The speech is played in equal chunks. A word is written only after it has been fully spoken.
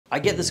I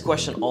get this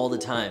question all the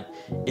time.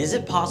 Is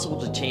it possible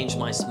to change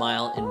my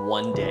smile in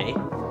one day?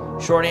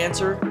 Short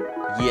answer,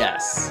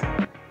 yes.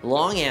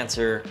 Long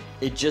answer,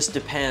 it just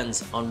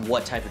depends on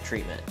what type of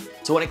treatment.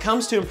 So when it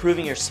comes to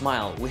improving your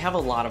smile, we have a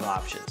lot of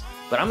options,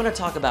 but I'm gonna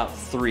talk about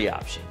 3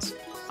 options.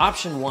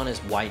 Option 1 is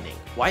whitening.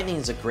 Whitening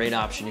is a great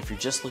option if you're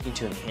just looking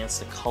to enhance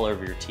the color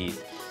of your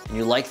teeth and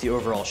you like the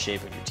overall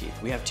shape of your teeth.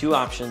 We have 2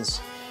 options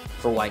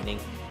for whitening,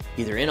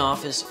 either in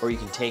office or you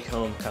can take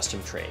home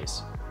custom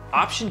trays.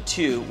 Option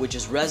 2, which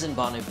is resin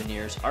bonded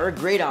veneers, are a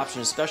great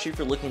option, especially if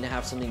you're looking to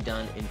have something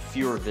done in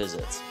fewer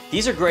visits.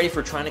 These are great if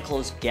we're trying to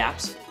close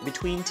gaps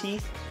between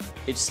teeth.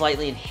 It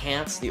slightly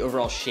enhance the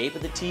overall shape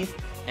of the teeth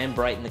and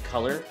brighten the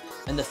color.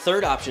 And the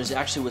third option is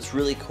actually what's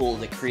really cool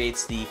that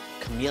creates the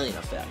chameleon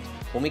effect.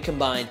 When we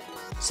combine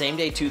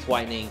same-day tooth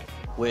whitening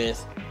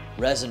with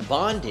resin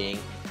bonding,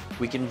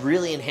 we can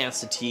really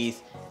enhance the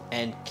teeth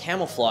and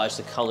camouflage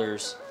the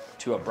colors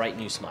to a bright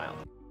new smile.